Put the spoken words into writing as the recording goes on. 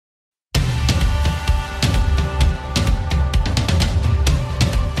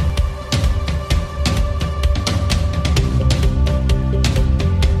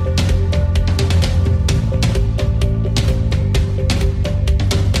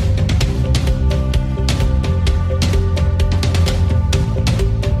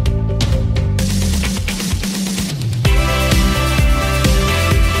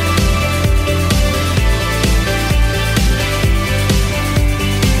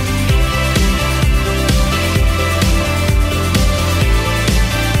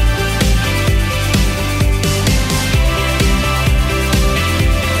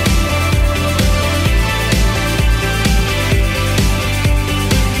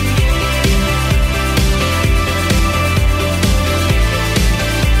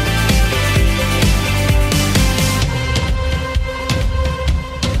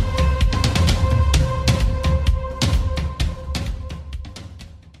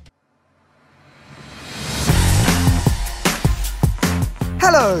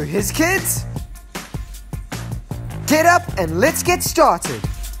Hello, his kids. Get up and let's get started.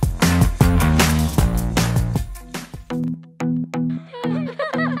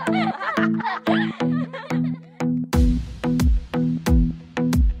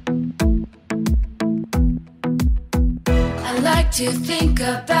 I like to think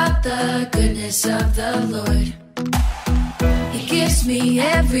about the goodness of the Lord. He gives me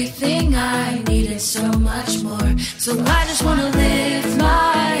everything I need and so much more. So I just want to lift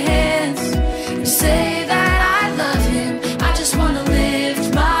my hands and say that I love Him. I just want to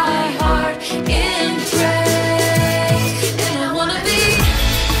lift my heart in praise. And I want to be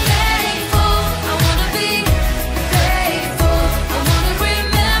thankful. I want to be faithful. I want to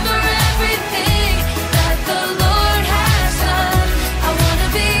remember everything that the Lord has done. I want to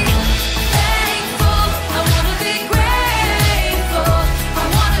be thankful. I want to be grateful. I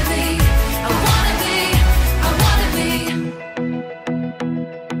want to be, I want to be, I want to be.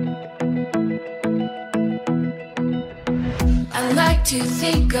 I like to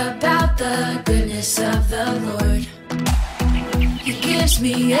think about the goodness of the Lord. He gives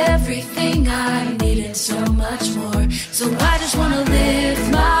me everything I need and so much more. So I just want to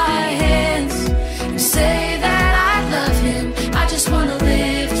lift my hands and say that I love Him. I just want to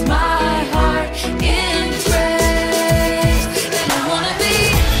lift my heart in praise. And I want to be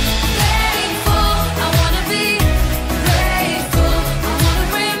thankful. I want to be grateful. I want to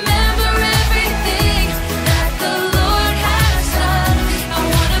remember everything that the Lord has done. I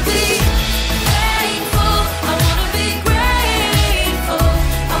want to be thankful. I want to be grateful.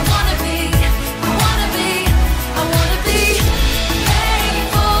 I want to be, I want to be, I want to be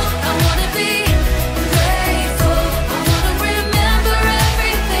thankful. I want to be grateful. I want to remember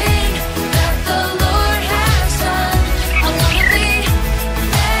everything that the Lord has done. I want to be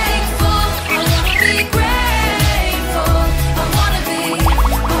thankful. I want to be grateful. I want to be,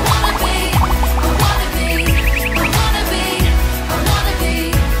 I want to be, I want to be, I want to be, I want to be,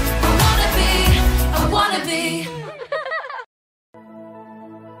 I want to be, I want to be.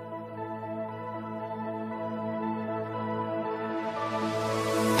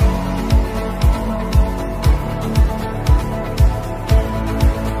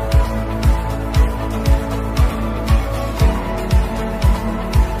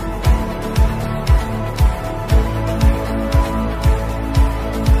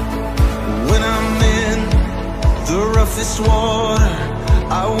 When I'm in the roughest water,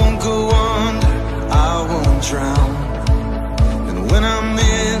 I won't go under, I won't drown. And when I'm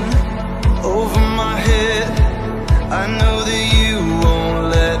in over my head, I know that you won't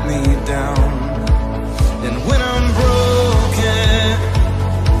let me down. And when I'm broken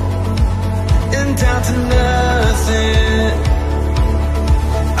and down to nothing,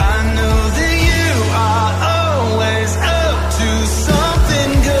 I know that you are always up to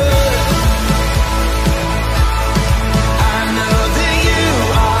something good. I know that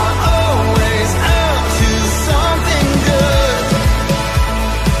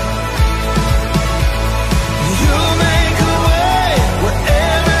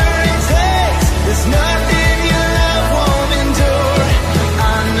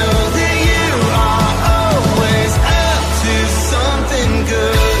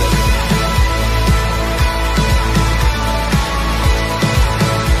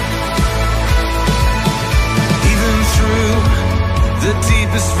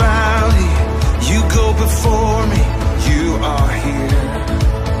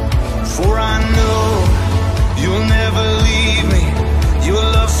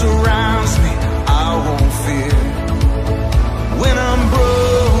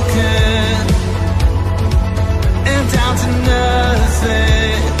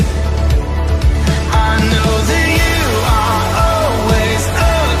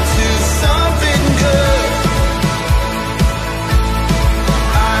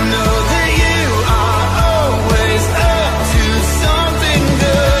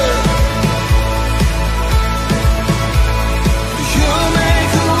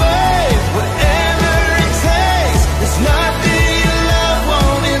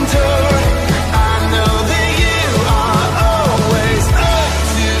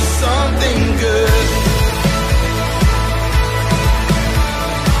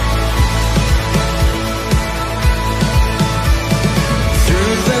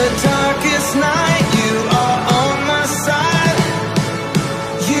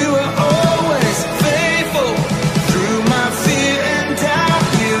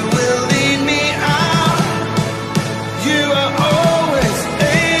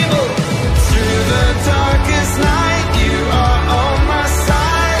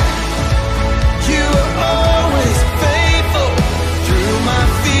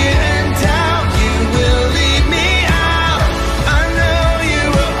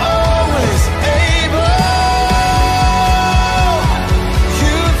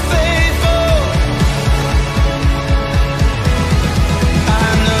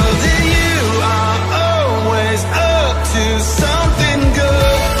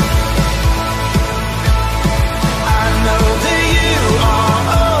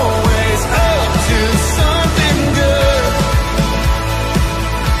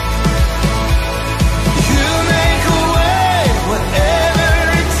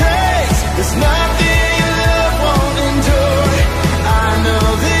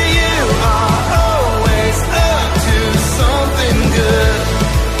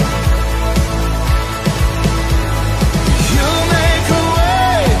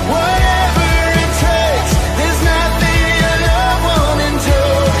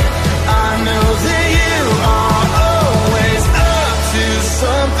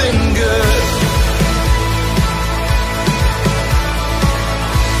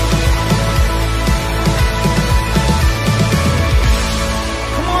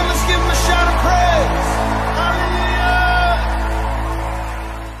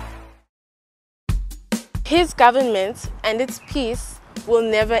government and its peace will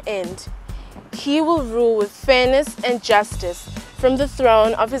never end. He will rule with fairness and justice from the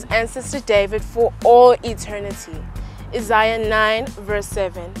throne of his ancestor David for all eternity. Isaiah 9 verse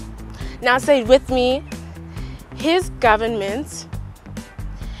 7. Now say it with me. His government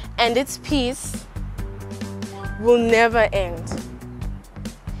and its peace will never end.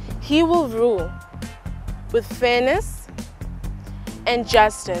 He will rule with fairness and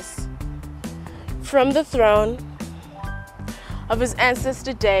justice from the throne of his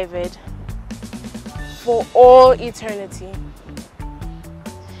ancestor David for all eternity.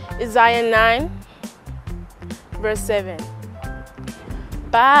 Isaiah 9 verse 7.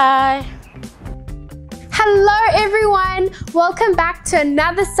 Bye. Hello everyone, welcome back to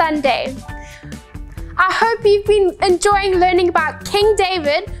another Sunday. I hope you've been enjoying learning about King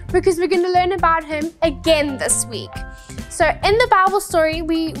David because we're going to learn about him again this week. So in the Bible story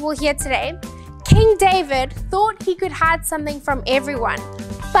we will hear today, King David thought he could hide something from everyone,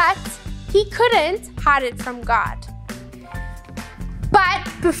 but he couldn't hide it from God. But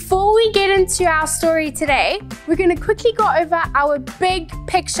before we get into our story today, we're going to quickly go over our big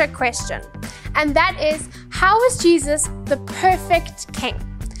picture question. And that is, how is Jesus the perfect king?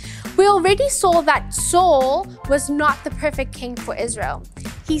 We already saw that Saul was not the perfect king for Israel.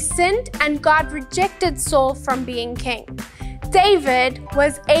 He sinned and God rejected Saul from being king. David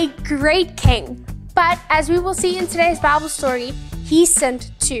was a great king, but as we will see in today's Bible story, he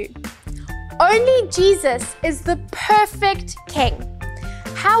sinned too. Only Jesus is the perfect king.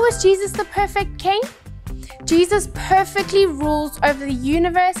 How is Jesus the perfect king? Jesus perfectly rules over the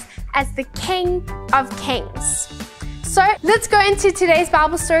universe as the King of Kings. So let's go into today's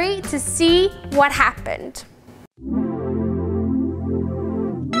Bible story to see what happened.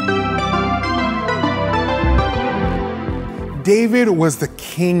 David was the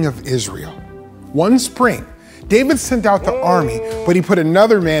king of Israel. One spring, David sent out the army, but he put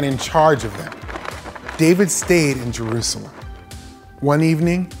another man in charge of them. David stayed in Jerusalem. One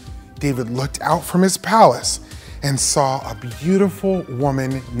evening, David looked out from his palace and saw a beautiful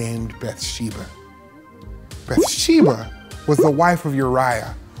woman named Bathsheba. Bathsheba was the wife of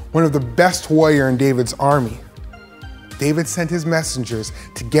Uriah, one of the best warriors in David's army. David sent his messengers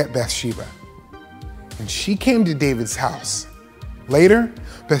to get Bathsheba, and she came to David's house. Later,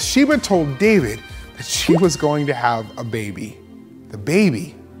 Bathsheba told David that she was going to have a baby. The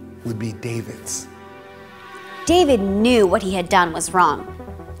baby would be David's. David knew what he had done was wrong.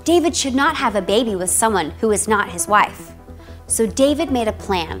 David should not have a baby with someone who is not his wife. So David made a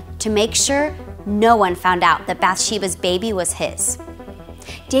plan to make sure no one found out that Bathsheba's baby was his.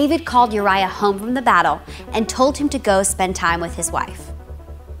 David called Uriah home from the battle and told him to go spend time with his wife.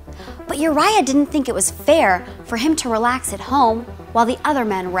 But Uriah didn't think it was fair for him to relax at home while the other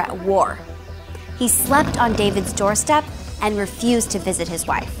men were at war. He slept on David's doorstep and refused to visit his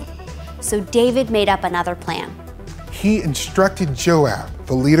wife. So David made up another plan. He instructed Joab,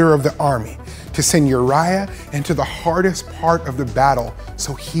 the leader of the army, to send Uriah into the hardest part of the battle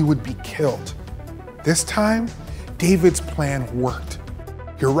so he would be killed. This time, David's plan worked.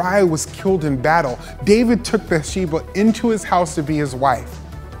 Uriah was killed in battle. David took Bathsheba into his house to be his wife,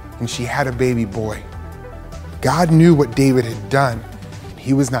 and she had a baby boy. God knew what David had done.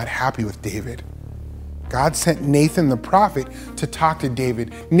 He was not happy with David. God sent Nathan the prophet to talk to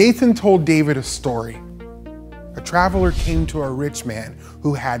David. Nathan told David a story. A traveler came to a rich man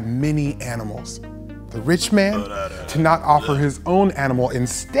who had many animals. The rich man did not offer his own animal.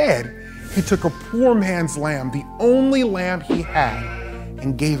 Instead, he took a poor man's lamb, the only lamb he had,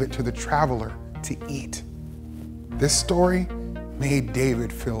 and gave it to the traveler to eat. This story made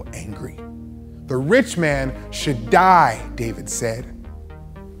David feel angry. The rich man should die, David said.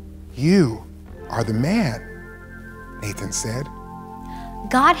 You are the man, Nathan said.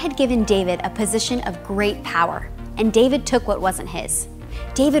 God had given David a position of great power, and David took what wasn't his.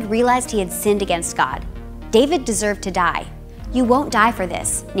 David realized he had sinned against God. David deserved to die. You won't die for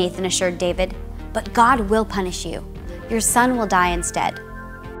this, Nathan assured David, but God will punish you. Your son will die instead.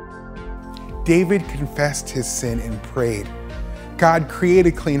 David confessed his sin and prayed, God, create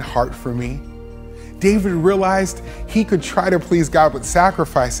a clean heart for me. David realized he could try to please God with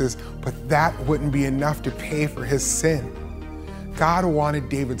sacrifices, but that wouldn't be enough to pay for his sin. God wanted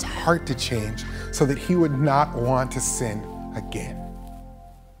David's heart to change so that he would not want to sin again.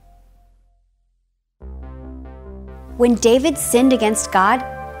 When David sinned against God,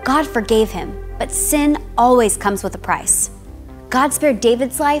 God forgave him, but sin always comes with a price. God spared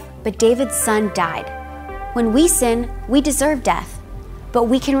David's life, but David's son died. When we sin, we deserve death. But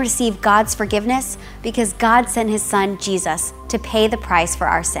we can receive God's forgiveness because God sent his son, Jesus, to pay the price for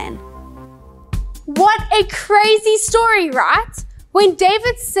our sin. What a crazy story, right? When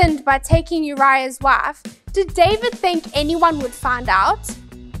David sinned by taking Uriah's wife, did David think anyone would find out?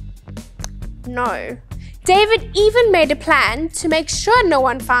 No. David even made a plan to make sure no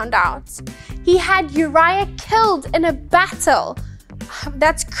one found out. He had Uriah killed in a battle.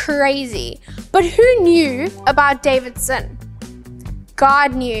 That's crazy. But who knew about David's sin?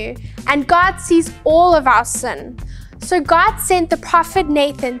 God knew, and God sees all of our sin. So God sent the prophet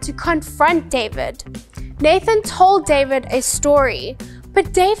Nathan to confront David. Nathan told David a story,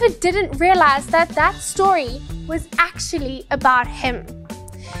 but David didn't realize that that story was actually about him.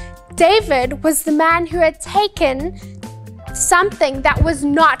 David was the man who had taken something that was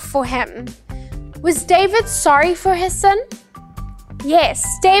not for him. Was David sorry for his sin? Yes,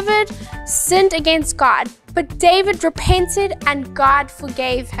 David sinned against God, but David repented and God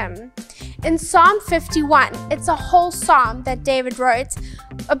forgave him. In Psalm 51, it's a whole psalm that David wrote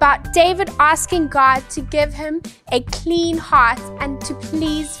about David asking God to give him a clean heart and to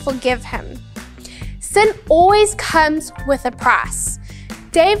please forgive him. Sin always comes with a price.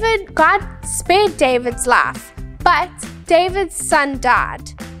 God spared David's life, but David's son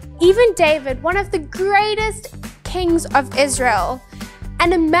died. Even David, one of the greatest kings of Israel,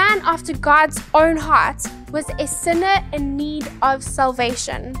 and a man after God's own heart, was a sinner in need of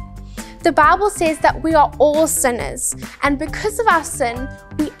salvation. The Bible says that we are all sinners, and because of our sin,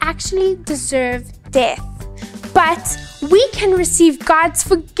 we actually deserve death. But we can receive God's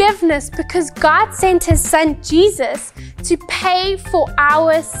forgiveness because God sent His Son Jesus to pay for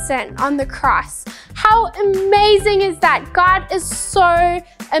our sin on the cross. How amazing is that? God is so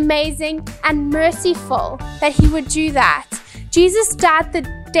amazing and merciful that He would do that. Jesus died the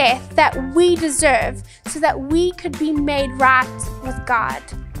death that we deserve so that we could be made right with God.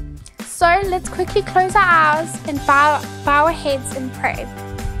 So let's quickly close our eyes and bow our heads and pray.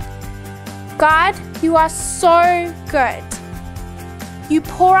 God, you are so good. You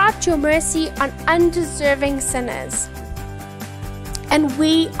pour out your mercy on undeserving sinners, and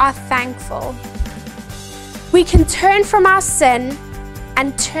we are thankful. We can turn from our sin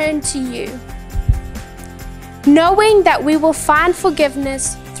and turn to you, knowing that we will find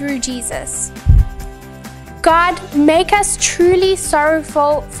forgiveness through Jesus. God, make us truly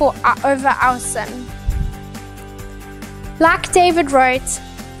sorrowful over our sin. Like David wrote,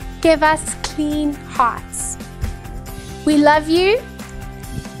 give us clean hearts. We love you.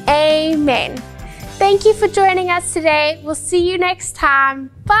 Amen. Thank you for joining us today. We'll see you next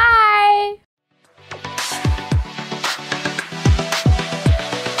time. Bye.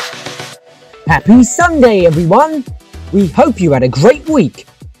 Happy Sunday, everyone! We hope you had a great week.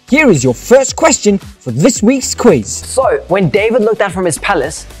 Here is your first question for this week's quiz. So, when David looked out from his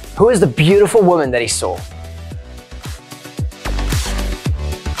palace, who is the beautiful woman that he saw?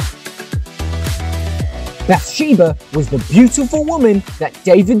 Bathsheba was the beautiful woman that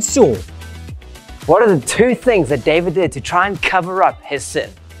David saw. What are the two things that David did to try and cover up his sin?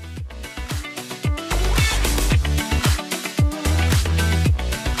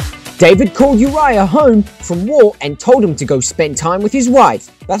 David called Uriah home from war and told him to go spend time with his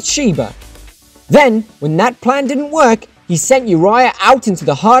wife, Bathsheba. Then, when that plan didn't work, he sent Uriah out into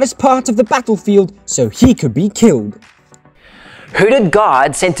the hardest part of the battlefield so he could be killed. Who did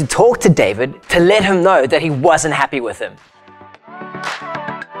God send to talk to David to let him know that he wasn't happy with him?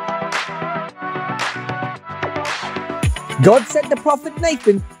 God sent the prophet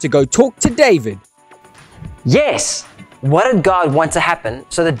Nathan to go talk to David. Yes! What did God want to happen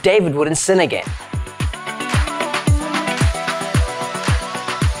so that David wouldn't sin again?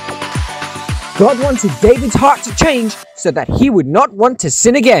 God wanted David's heart to change so that he would not want to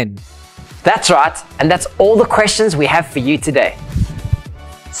sin again. That's right, and that's all the questions we have for you today.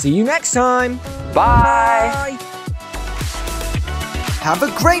 See you next time. Bye! Have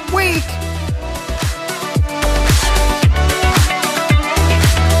a great week!